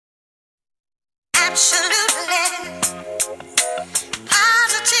Absolutely.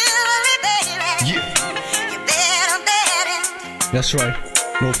 Positively, baby. Yeah. You better bet it. That's right.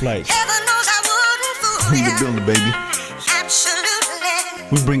 No flights. Heaven knows I wouldn't fool In the you. building, baby. Absolutely.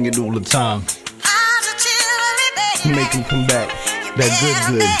 We bring it all the time. Positively, baby. We make them come back. You That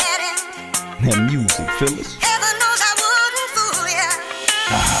better good. bet it. That music, Phyllis. Heaven knows I wouldn't fool you.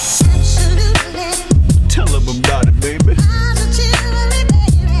 Ah. Absolutely. Tell them about it, baby. Positively,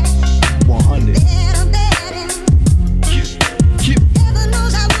 baby. 100. Better bet it. Heaven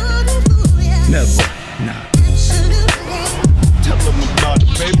knows I wouldn't fool you. Never. Nah. Absolutely. Tell them about it,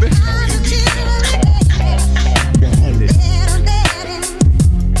 baby. 100. Better bet it.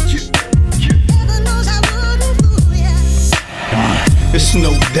 Heaven knows I wouldn't fool you. It's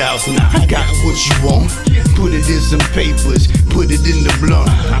no doubt, I got what you want. Put it in some papers, put it in the blunt.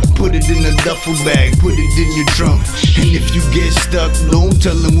 Put it in a duffel bag, put it in your trunk. And if you get stuck, don't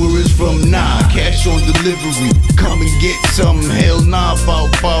tell them where it's from. Nah, cash on delivery, come and get some. Hell nah, bow.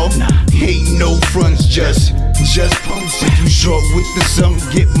 Ain't no fronts, just post. If you short with the sum,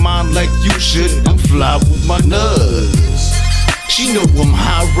 get mine like you should. I'm fly with my nuts. She know I'm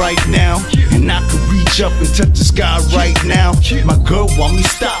high right now, and I could reach up and touch the sky right now. My girl want me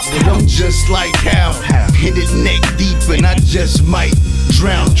stop, but I'm just like how. Hit it neck deep and I just might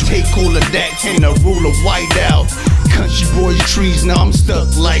drown. Take all of that and a roll of white out. Country boy trees, now I'm stuck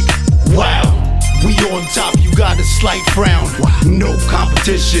like wow. We on top, you got a slight frown. No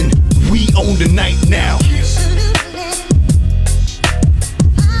competition, we own the night now.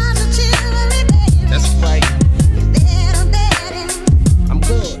 That's right.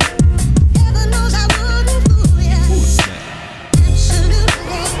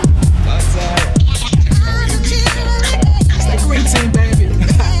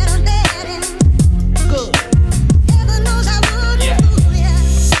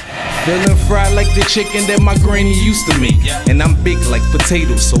 Feeling fried like the chicken that my granny used to make. And I'm big like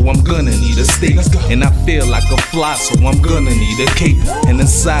potatoes, so I'm gonna need a steak. And I feel like a fly, so I'm gonna need a cape. And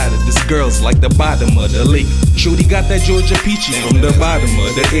inside of this girl's like the bottom of the lake. Shorty got that Georgia peachy from the bottom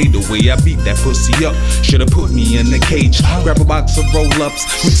of the A. The way I beat that pussy up, should've put me in the cage. Grab a box of roll-ups,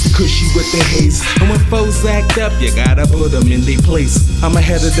 mix the cushy with the haze. And when foes act up, you gotta put them in their place. I'm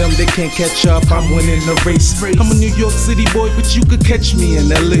ahead of them, they can't catch up, I'm winning the race. I'm a New York City boy, but you could catch me in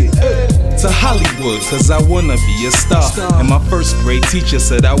LA. To Hollywood, cause I wanna be a star. And my first grade teacher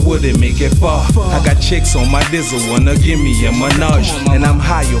said I wouldn't make it far. I got chicks on my dizzle, wanna give me a menage. And I'm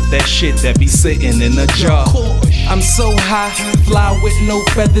high off that shit that be sitting in a jar. I'm so high, fly with no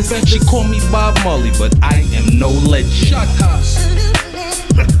feathers. They call me Bob Marley, but I am no legend. Shut up.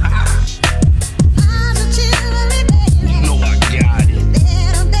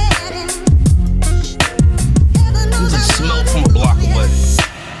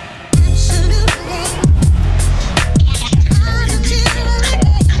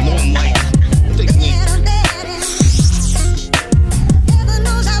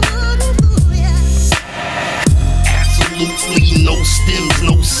 No stems,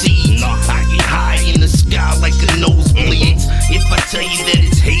 no seeds. I get high in the sky like a nosebleed. If I tell you that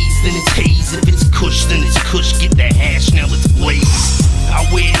it's haze, then it's haze. If it's kush, then it's kush. Get that hash, now let's blaze. I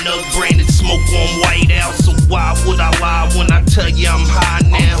wear Nug branded smoke on white out. So why would I lie when I tell you I'm high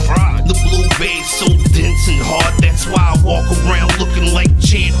now? The blue bag's so dense and hard. That's why I walk around looking like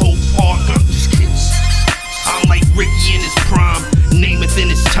Chan Ho Park. I'm just kidding. I'm like Ricky in his prime, Namath in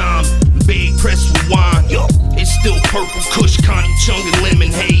his time. Big press rewind. It's still purple kush, Connie Chung and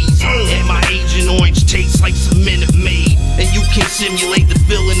lemon haze. And my Agent Orange tastes like some Minute Maid. And you can simulate the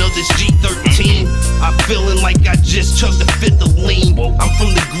feeling of this G13. I'm feeling like I just chugged a fifth of lean. I'm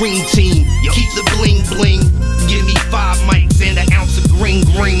from the green team, keep the bling bling. Give me 5 mics and an ounce of green.